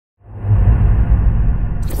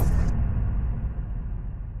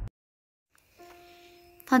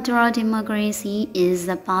Federal democracy is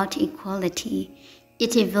about equality.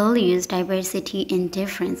 It values diversity and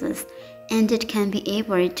differences, and it can be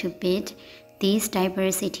able to bid these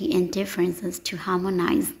diversity and differences to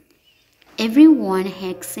harmonize. Everyone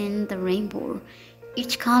has seen the rainbow.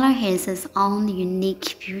 Each color has its own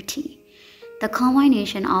unique beauty. The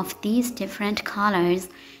combination of these different colors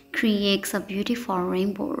creates a beautiful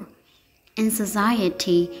rainbow. In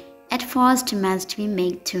society, efforts must be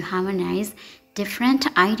made to harmonize different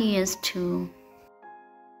ideas too.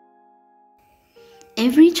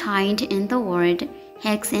 Every child in the world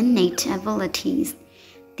has innate abilities.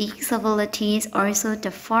 These abilities also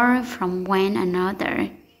differ from one another.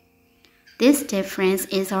 This difference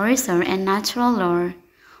is also a natural law.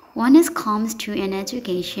 When it comes to an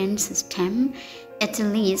education system, at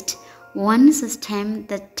least one system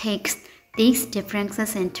that takes these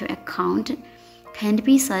differences into account can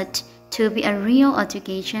be said to be a real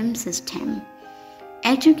education system.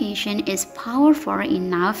 Education is powerful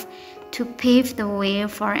enough to pave the way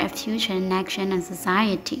for a future nation and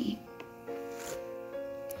society.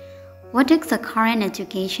 What is the current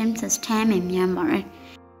education system in Myanmar?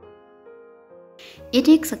 It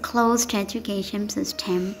is a closed education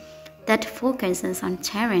system that focuses on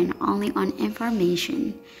sharing only on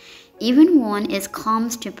information. Even when it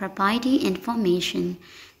comes to providing information,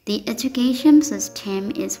 the education system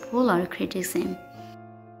is full of criticism.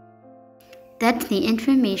 That the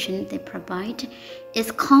information they provide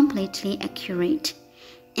is completely accurate.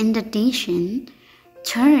 In addition,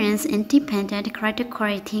 children's independent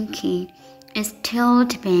critical thinking is still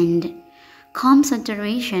banned.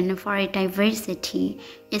 Consideration for diversity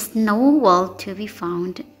is nowhere to be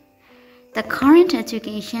found. The current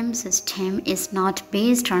education system is not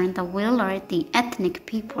based on the will of the ethnic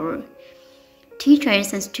people.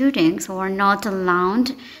 Teachers and students were not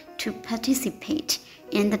allowed to participate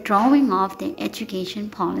in the drawing of the education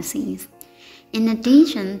policies. In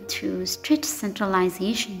addition to strict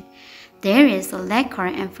centralization, there is a lack of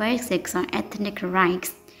emphasis on ethnic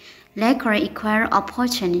rights, lack of equal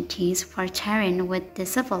opportunities for children with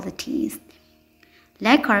disabilities,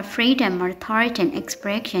 lack of freedom of thought and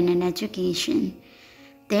expression in education.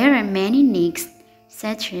 There are many needs,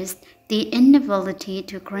 such as the inability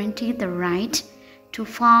to grant the right to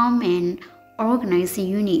form and organize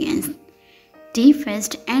unions.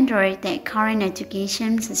 Defaced under the current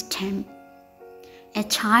education system, a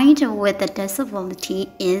child with a disability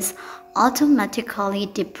is automatically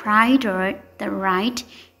deprived of the right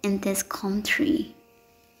in this country.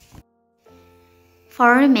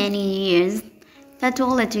 For many years,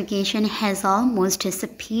 federal education has almost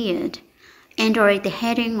disappeared under the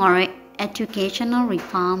heading of educational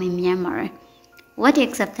reform in Myanmar. What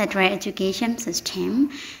is a federal education system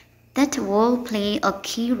that will play a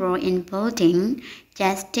key role in building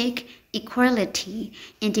justice, equality,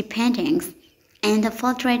 independence, and the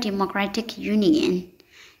federal democratic union?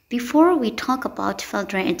 Before we talk about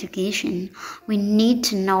federal education, we need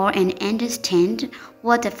to know and understand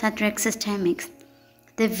what a federal system is.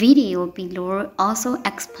 The video below also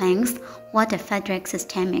explains what a federal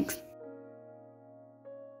system is.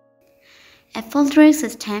 A federal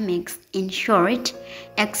system is, in short,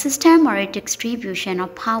 a system or a distribution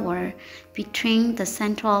of power between the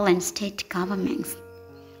central and state governments.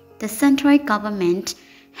 The central government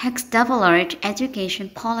has developed education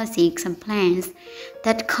policies and plans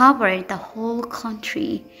that cover the whole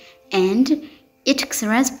country, and it is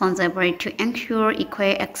responsible to ensure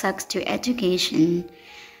equal access to education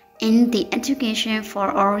in the education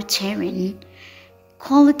for all children,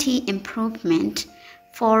 quality improvement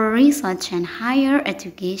for research and higher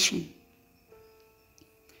education.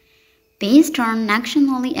 Based on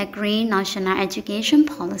nationally agreed national education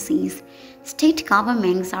policies, state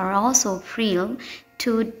governments are also free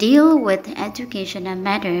to deal with educational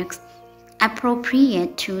matters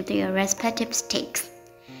appropriate to their respective states.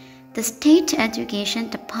 The State Education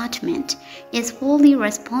Department is fully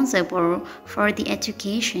responsible for the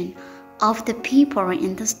education of the people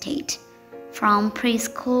in the state, from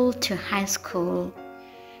preschool to high school.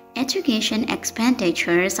 Education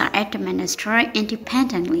expenditures are administered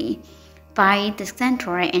independently by the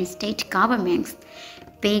central and state governments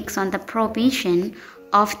based on the provision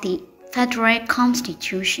of the Federal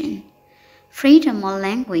Constitution. Freedom of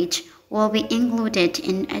language will be included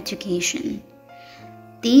in education.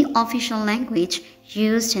 The official language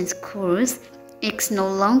used in schools is no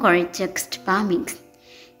longer just Burmese.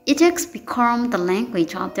 It has become the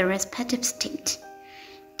language of the respective state.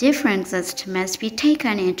 Differences must be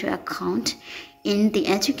taken into account in the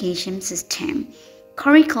education system,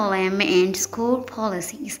 curriculum, and school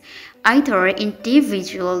policies, either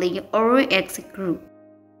individually or as a group.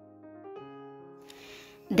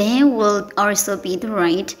 There will also be the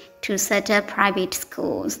right to set up private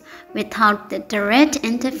schools without the direct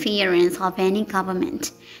interference of any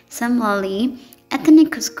government. Similarly,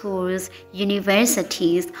 ethnic schools,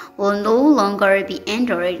 universities will no longer be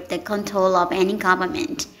under the control of any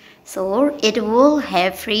government. So it will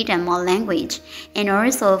have freedom of language and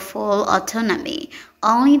also full autonomy.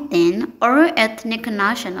 Only then all ethnic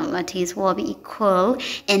nationalities will be equal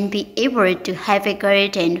and be able to have a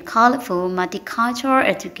good and colorful multicultural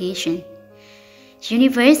education.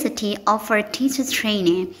 University offer teacher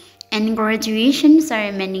training and graduation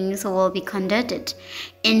ceremonies will be conducted,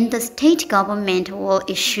 and the state government will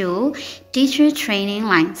issue teacher training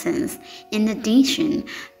license. In addition,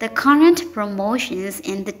 the current promotions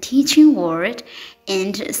in the teaching world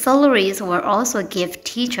and salaries will also give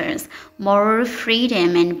teachers more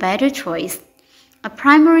freedom and better choice. A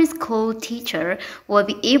primary school teacher will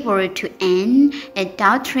be able to earn a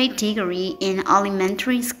doctorate degree in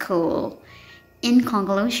elementary school. In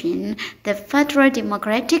conclusion, the federal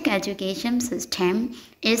democratic education system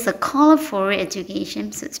is a colorful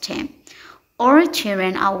education system. All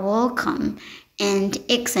children are welcome, and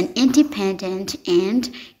it's an independent and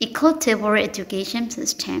equitable education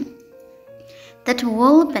system that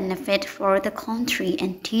will benefit for the country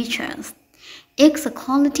and teachers. It's a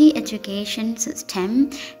quality education system,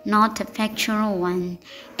 not a factual one.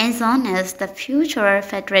 As long as the future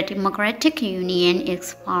Federal Democratic Union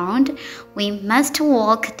is found, we must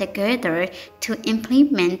work together to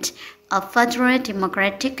implement a federal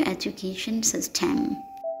democratic education system.